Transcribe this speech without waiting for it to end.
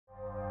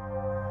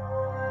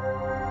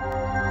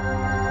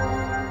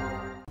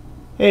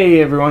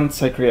Hey everyone,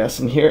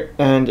 Sycra here,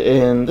 and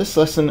in this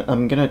lesson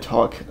I'm going to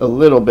talk a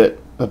little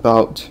bit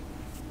about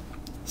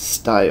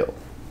style.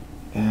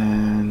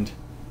 And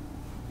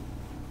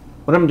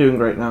what I'm doing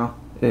right now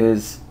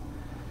is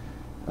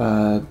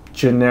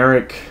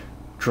generic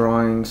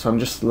drawing, so I'm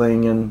just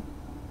laying in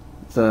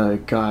the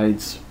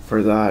guides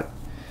for that.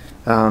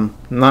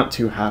 Not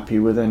too happy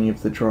with any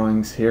of the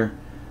drawings here,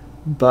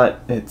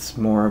 but it's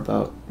more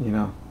about,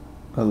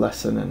 a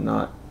lesson and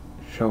not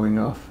showing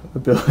off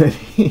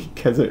ability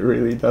because it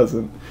really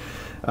doesn't.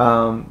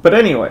 But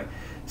anyway,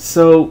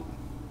 so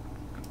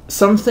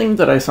something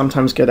that I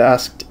sometimes get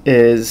asked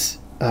is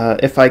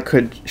if I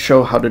could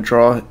show how to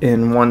draw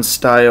in one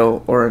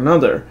style or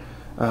another.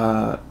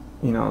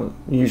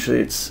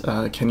 Usually it's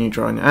can you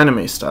draw in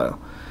anime style?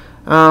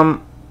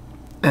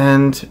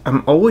 And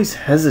I'm always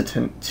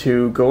hesitant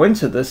to go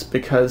into this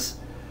because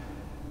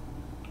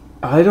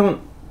I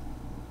don't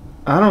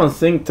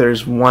think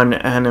there's one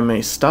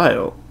anime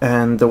style,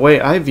 and the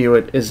way I view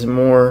it is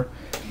more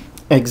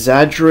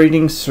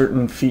exaggerating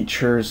certain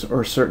features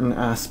or certain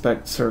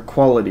aspects or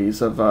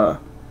qualities of an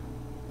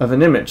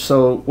image.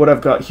 So what I've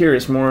got here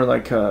is more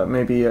like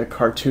maybe a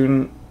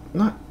cartoon,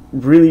 not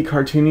really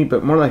cartoony,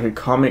 but more like a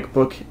comic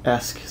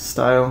book-esque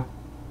style,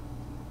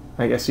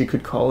 I guess you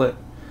could call it,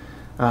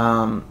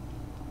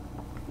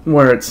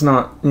 where it's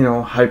not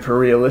hyper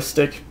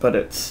realistic, but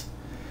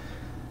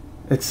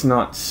it's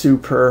not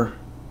super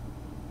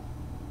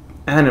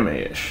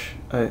anime-ish,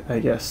 I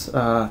guess.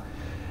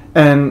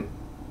 And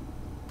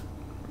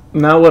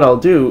now what I'll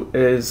do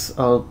is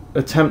I'll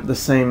attempt the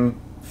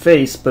same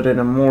face but in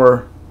a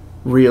more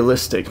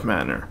realistic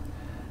manner.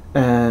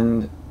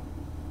 And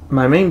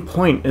my main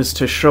point is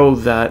to show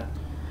that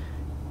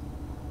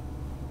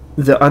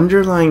the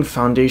underlying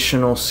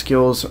foundational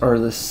skills are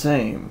the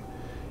same.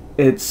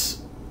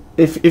 It's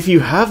if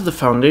you have the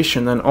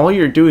foundation, then all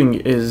you're doing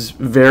is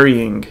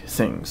varying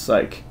things,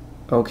 like,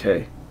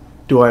 okay,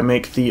 do I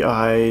make the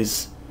eye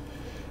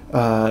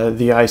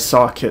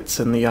sockets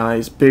and the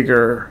eyes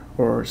bigger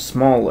or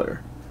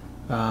smaller?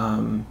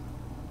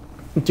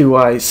 Do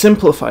I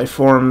simplify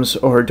forms,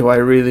 or do I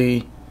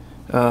really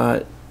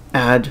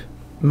add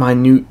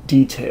minute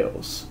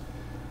details?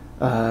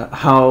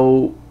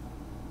 How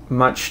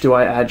much do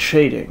I add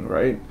shading,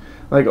 right?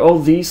 Like, all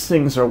these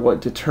things are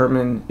what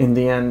determine, in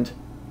the end,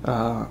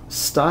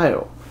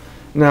 style.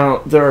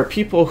 Now, there are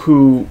people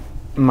who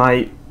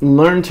might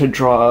learn to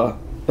draw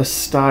a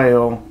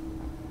style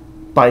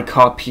by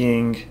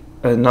copying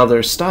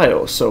another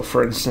style. So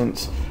for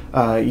instance,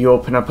 you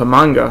open up a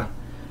manga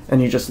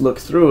and you just look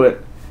through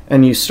it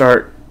and you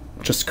start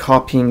just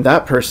copying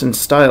that person's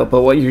style,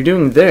 but what you're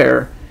doing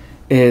there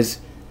is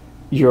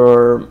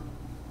you're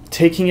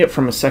taking it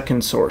from a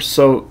second source.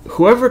 So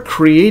whoever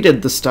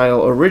created the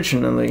style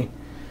originally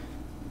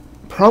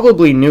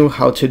probably knew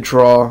how to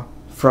draw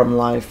from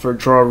life or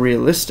draw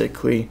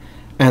realistically,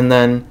 and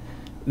then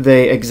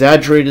they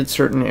exaggerated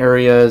certain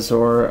areas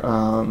or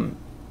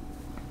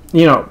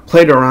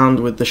played around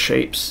with the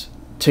shapes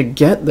to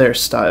get their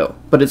style,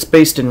 but it's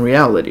based in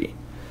reality.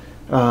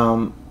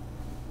 And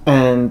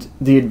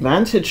the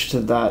advantage to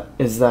that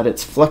is that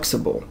it's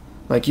flexible.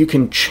 Like, you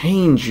can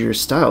change your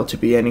style to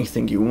be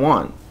anything you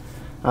want.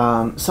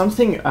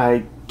 Something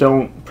I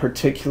don't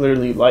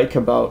particularly like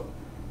about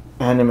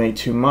anime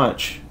too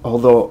much,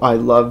 although I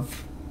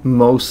love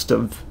most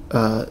of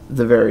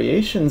the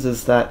variations,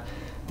 is that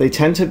they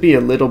tend to be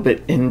a little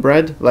bit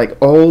inbred. Like,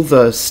 all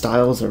the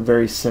styles are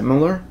very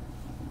similar.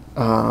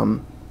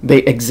 They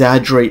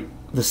exaggerate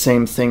the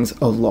same things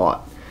a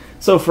lot.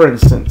 So for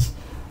instance,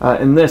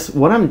 in this,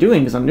 what I'm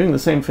doing is I'm doing the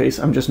same face,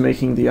 I'm just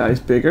making the eyes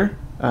bigger.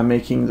 I'm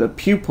making the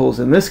pupils,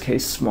 in this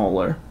case,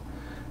 smaller.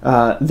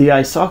 The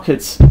eye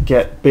sockets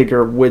get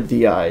bigger with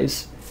the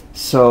eyes.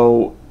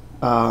 So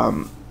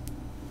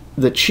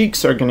the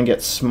cheeks are going to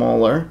get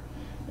smaller,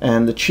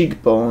 and the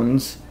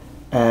cheekbones,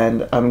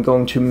 and I'm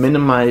going to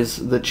minimize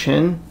the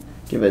chin,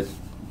 give it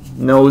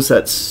nose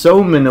that's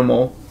so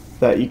minimal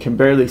that you can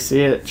barely see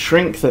it,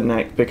 shrink the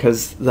neck,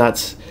 because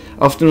that's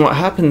often what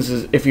happens.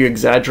 Is if you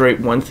exaggerate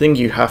one thing,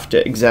 you have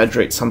to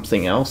exaggerate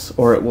something else,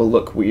 or it will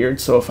look weird.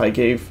 So if I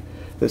gave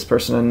this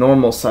person a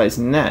normal size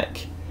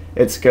neck,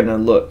 it's gonna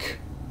look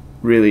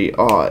really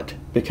odd,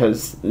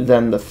 because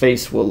then the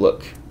face will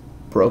look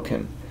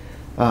broken.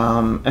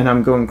 And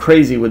I'm going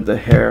crazy with the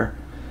hair.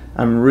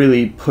 I'm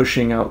really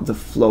pushing out the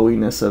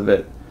flowiness of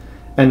it.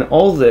 And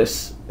all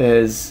this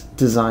is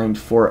designed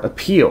for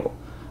appeal,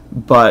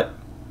 but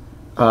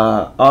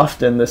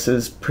often this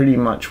is pretty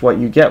much what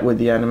you get with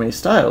the anime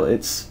style.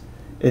 It's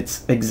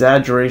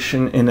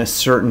exaggeration in a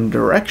certain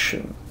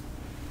direction,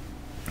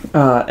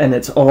 and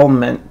it's all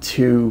meant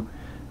to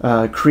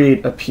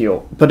create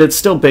appeal, but it's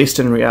still based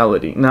in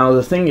reality. Now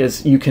the thing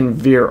is, you can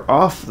veer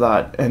off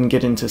that and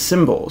get into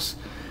symbols,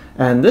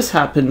 and this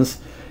happens,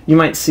 you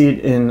might see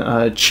it in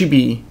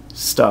chibi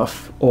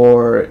stuff,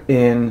 or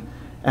in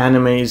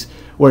animes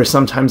where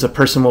sometimes a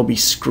person will be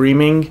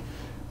screaming,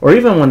 or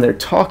even when they're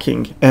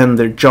talking and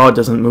their jaw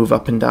doesn't move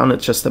up and down,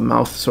 it's just the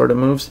mouth sort of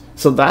moves.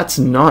 So that's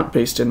not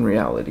based in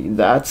reality.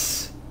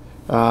 That's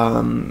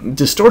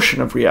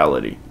distortion of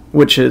reality,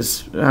 which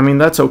is, I mean,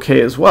 that's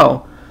okay as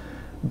well.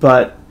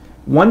 But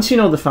once you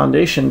know the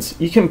foundations,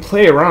 you can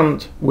play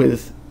around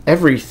with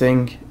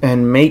everything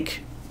and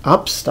make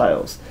up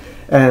styles.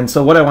 And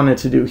so what I wanted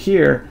to do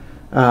here,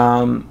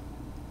 and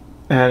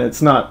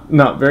it's not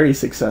very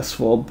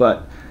successful,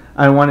 but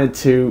I wanted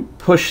to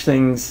push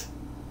things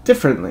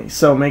differently.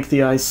 So make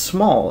the eyes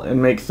small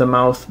and make the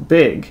mouth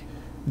big,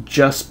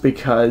 just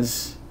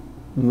because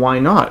why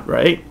not,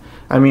 right?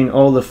 I mean,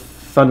 all the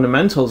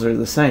fundamentals are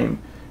the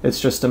same. It's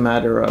just a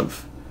matter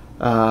of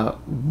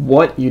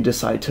what you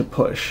decide to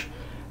push.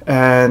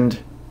 And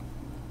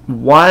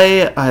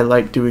why I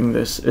like doing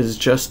this is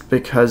just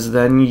because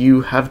then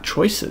you have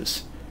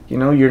choices. You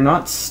know, you're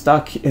not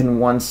stuck in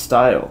one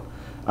style.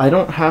 I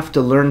don't have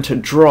to learn to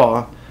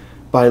draw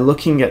by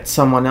looking at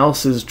someone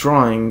else's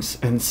drawings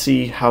and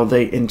see how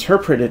they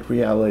interpreted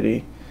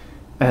reality,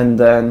 and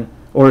then,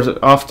 or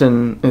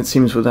often it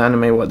seems with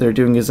anime what they're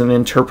doing is an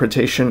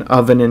interpretation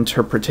of an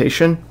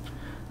interpretation,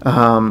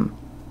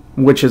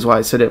 which is why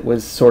I said it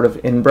was sort of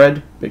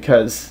inbred,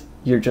 because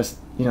you're just,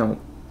 you know,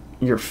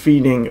 you're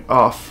feeding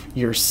off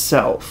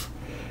yourself.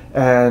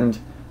 And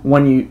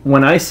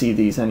when I see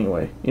these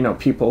anyway, you know,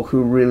 people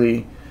who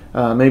really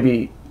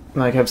maybe,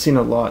 like I've seen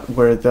a lot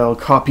where they'll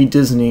copy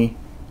Disney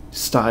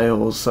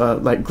styles,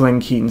 like Glen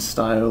Keane's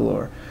style,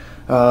 or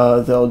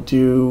they'll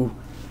do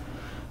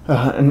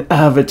an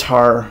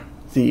Avatar,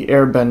 the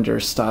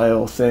Airbender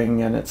style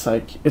thing, and it's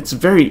like, it's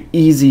very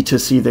easy to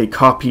see they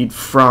copied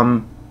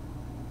from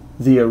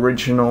the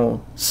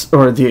original,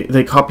 or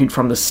they copied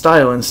from the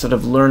style instead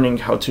of learning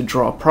how to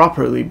draw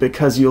properly,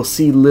 because you'll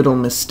see little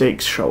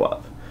mistakes show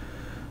up.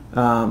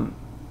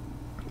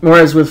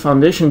 Whereas with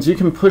foundations, you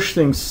can push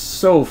things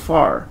so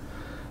far.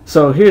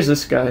 So here's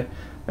this guy,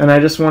 and I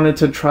just wanted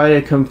to try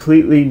a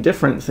completely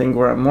different thing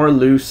where I'm more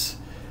loose,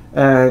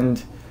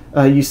 and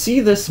you see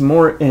this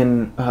more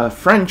in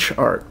French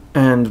art.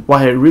 And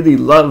why I really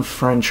love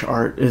French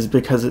art is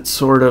because it's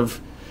sort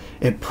of,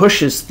 it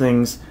pushes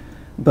things,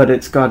 but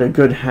it's got a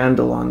good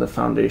handle on the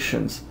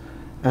foundations.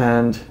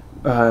 And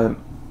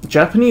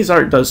Japanese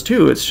art does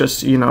too. It's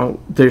just, you know,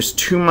 there's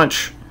too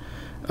much,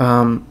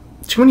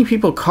 too many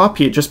people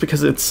copy it just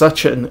because it's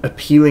such an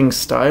appealing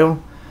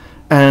style,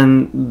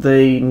 and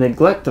they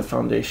neglect the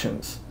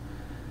foundations.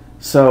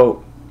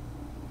 So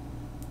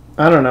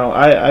I don't know,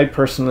 I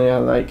personally, I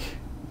like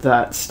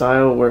that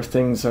style where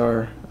things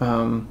are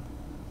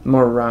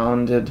more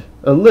rounded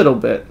a little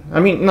bit. I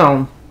mean,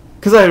 no,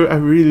 because I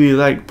really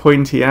like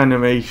pointy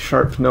anime,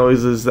 sharp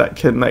noses that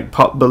can like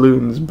pop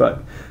balloons,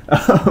 but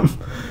I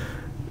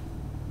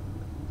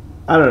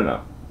don't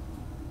know.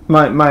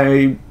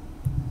 My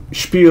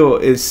spiel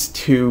is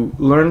to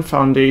learn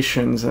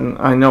foundations, and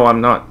I know I'm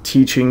not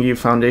teaching you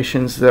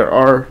foundations. There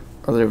are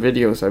other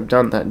videos I've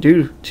done that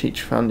do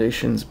teach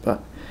foundations,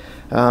 but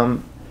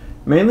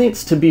mainly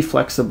it's to be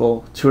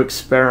flexible, to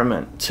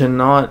experiment, to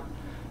not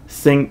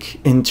think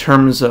in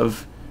terms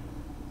of,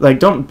 like,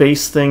 don't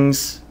base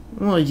things,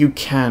 well, you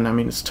can, I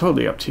mean, it's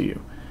totally up to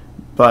you,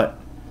 but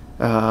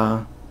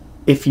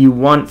if you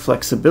want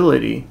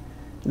flexibility,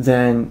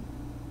 then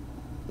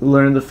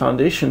learn the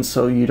foundation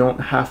so you don't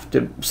have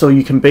to, so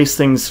you can base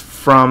things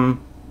from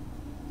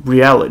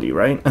reality,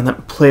 right? And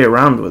then play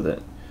around with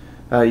it.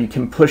 You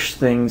can push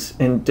things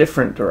in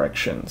different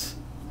directions.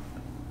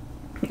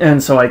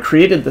 And so I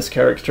created this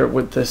character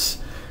with this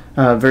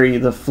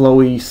the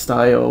flowy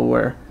style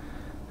where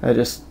I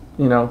just,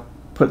 you know,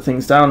 put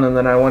things down, and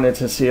then I wanted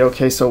to see,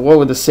 okay, so what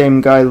would the same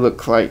guy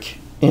look like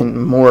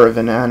in more of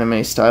an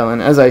anime style?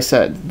 And as I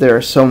said, there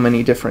are so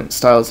many different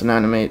styles in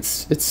anime,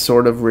 it's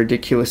sort of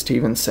ridiculous to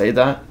even say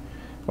that,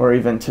 or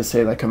even to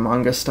say like a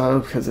manga style,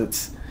 because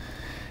it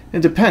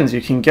depends.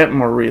 You can get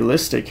more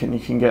realistic and you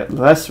can get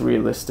less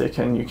realistic,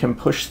 and you can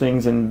push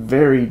things in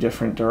very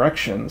different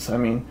directions. I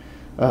mean,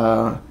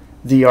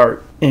 the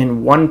art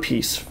in One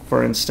Piece,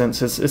 for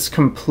instance, is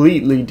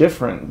completely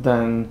different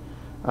than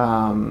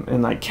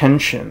in like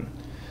Kenshin.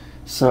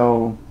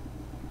 So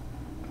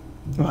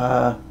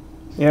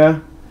yeah,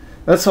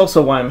 that's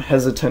also why I'm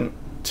hesitant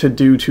to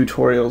do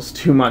tutorials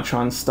too much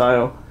on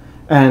style.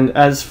 And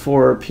as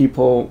for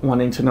people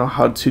wanting to know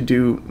how to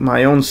do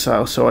my own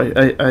style, so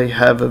I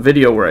have a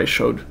video where I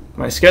showed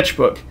my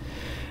sketchbook,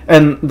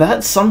 and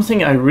that's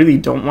something I really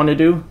don't want to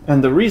do.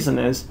 And the reason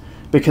is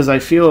because I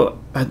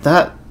feel at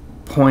that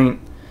point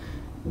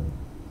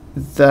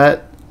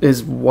that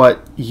is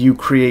what you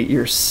create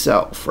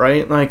yourself,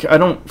 right? Like, I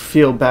don't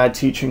feel bad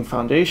teaching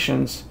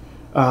foundations,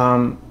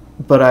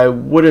 but I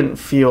wouldn't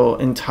feel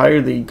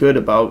entirely good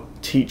about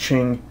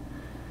teaching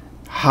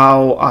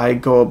how I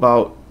go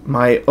about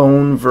my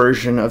own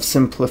version of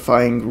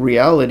simplifying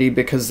reality,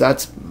 because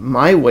that's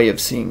my way of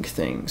seeing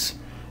things.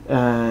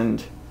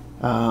 And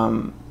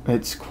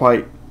it's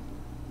quite,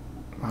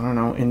 I don't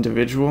know,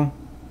 individual.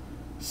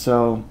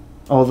 So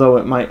although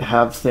it might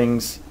have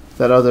things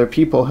that other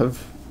people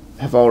have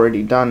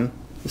already done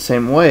the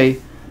same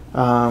way,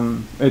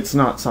 it's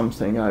not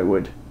something I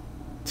would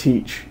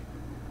teach.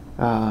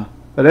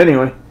 But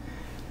anyway,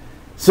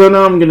 so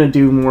now I'm gonna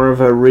do more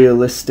of a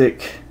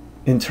realistic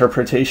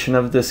interpretation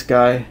of this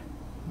guy.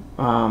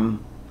 I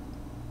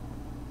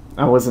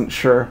wasn't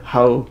sure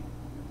how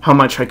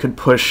much I could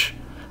push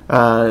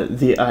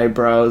the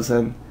eyebrows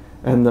and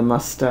the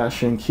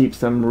mustache and keep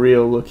them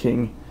real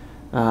looking.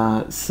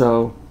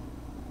 So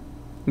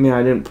yeah,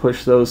 I didn't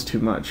push those too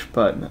much,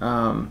 but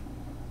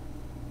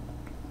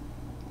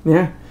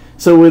yeah.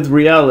 So with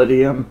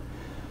reality,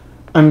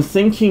 I'm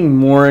thinking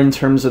more in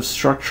terms of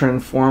structure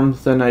and form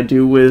than I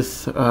do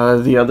with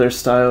the other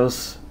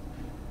styles.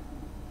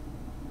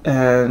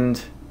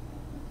 And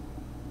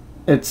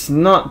it's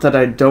not that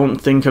I don't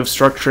think of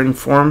structure and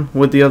form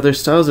with the other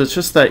styles, it's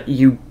just that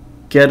you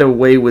get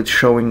away with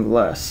showing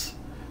less.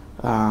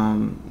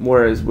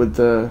 Whereas with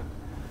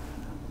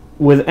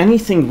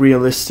anything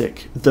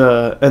realistic,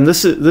 and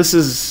this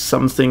is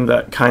something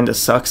that kind of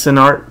sucks in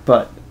art,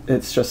 but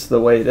it's just the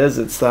way it is.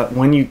 It's that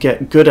when you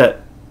get good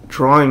at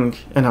drawing,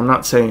 and I'm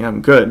not saying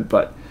I'm good,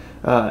 but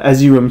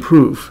as you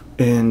improve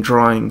in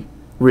drawing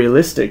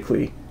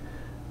realistically,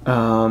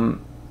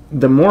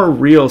 the more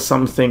real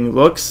something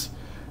looks,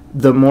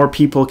 the more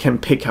people can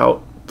pick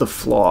out the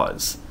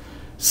flaws.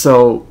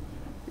 So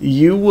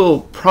you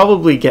will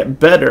probably get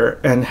better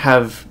and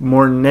have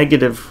more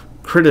negative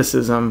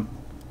criticism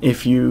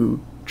if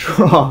you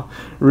draw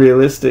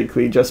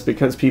realistically, just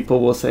because people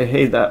will say,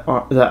 hey, that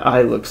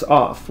eye looks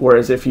off.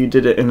 Whereas if you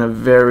did it in a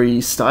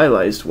very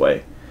stylized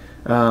way,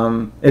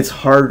 it's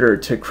harder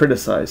to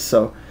criticize.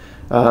 So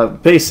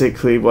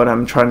basically what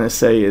I'm trying to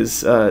say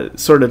is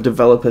sort of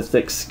develop a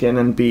thick skin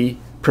and be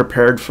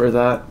prepared for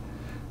that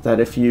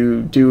if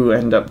you do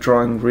end up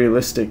drawing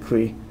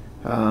realistically,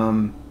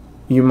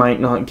 you might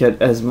not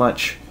get as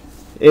much.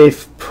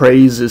 If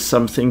praise is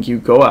something you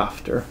go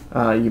after,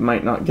 you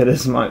might not get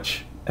as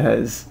much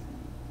as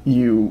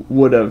you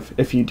would have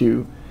if you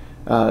do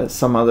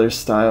some other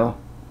style.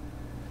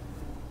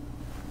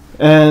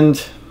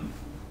 And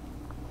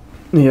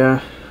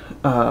yeah,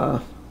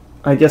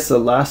 I guess the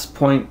last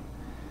point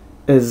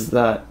is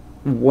that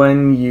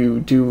when you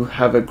do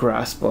have a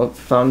grasp of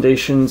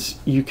foundations,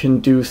 you can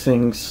do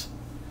things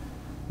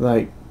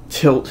like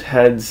tilt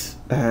heads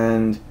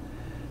and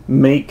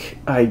make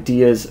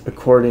ideas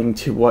according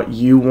to what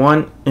you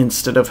want,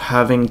 instead of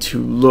having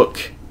to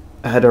look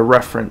at a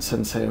reference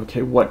and say,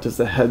 okay, what does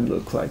the head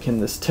look like in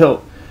this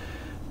tilt?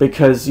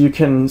 Because you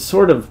can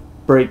sort of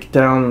break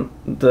down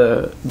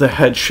the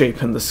head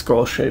shape and the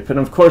skull shape. And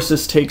of course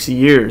this takes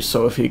years,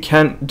 so if you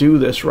can't do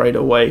this right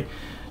away,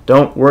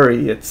 don't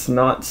worry, it's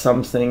not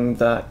something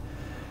that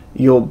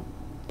you'll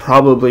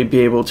probably be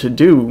able to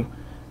do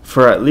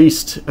for at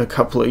least a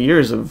couple of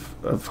years of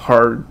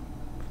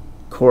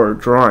hardcore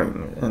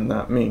drawing, and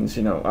that means,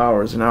 you know,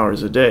 hours and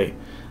hours a day.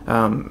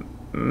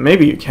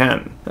 Maybe you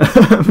can.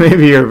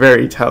 Maybe you're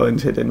very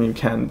talented and you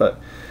can, but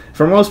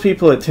for most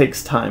people it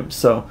takes time.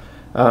 So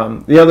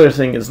the other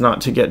thing is not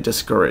to get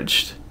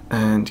discouraged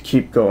and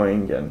keep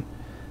going. And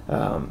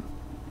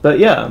but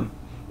yeah,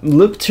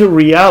 look to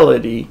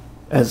reality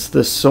as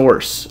the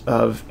source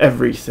of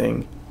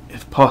everything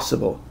if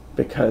possible,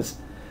 because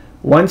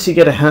once you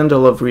get a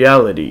handle of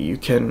reality, you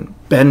can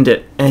bend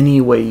it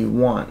any way you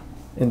want,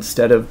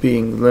 instead of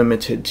being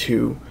limited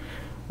to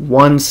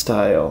one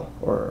style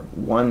or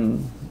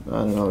one, I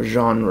don't know,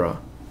 genre,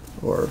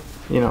 or,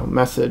 you know,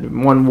 method,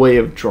 one way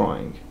of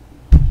drawing.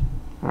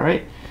 All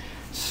right,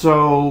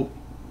 so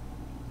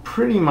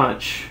pretty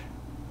much,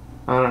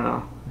 I don't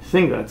know, I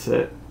think that's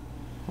it.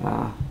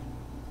 Let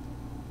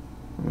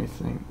me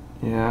think.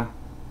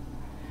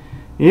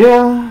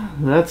 Yeah,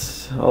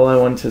 that's all I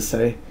want to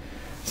say.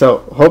 So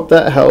hope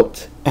that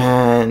helped,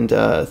 and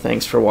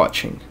thanks for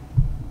watching.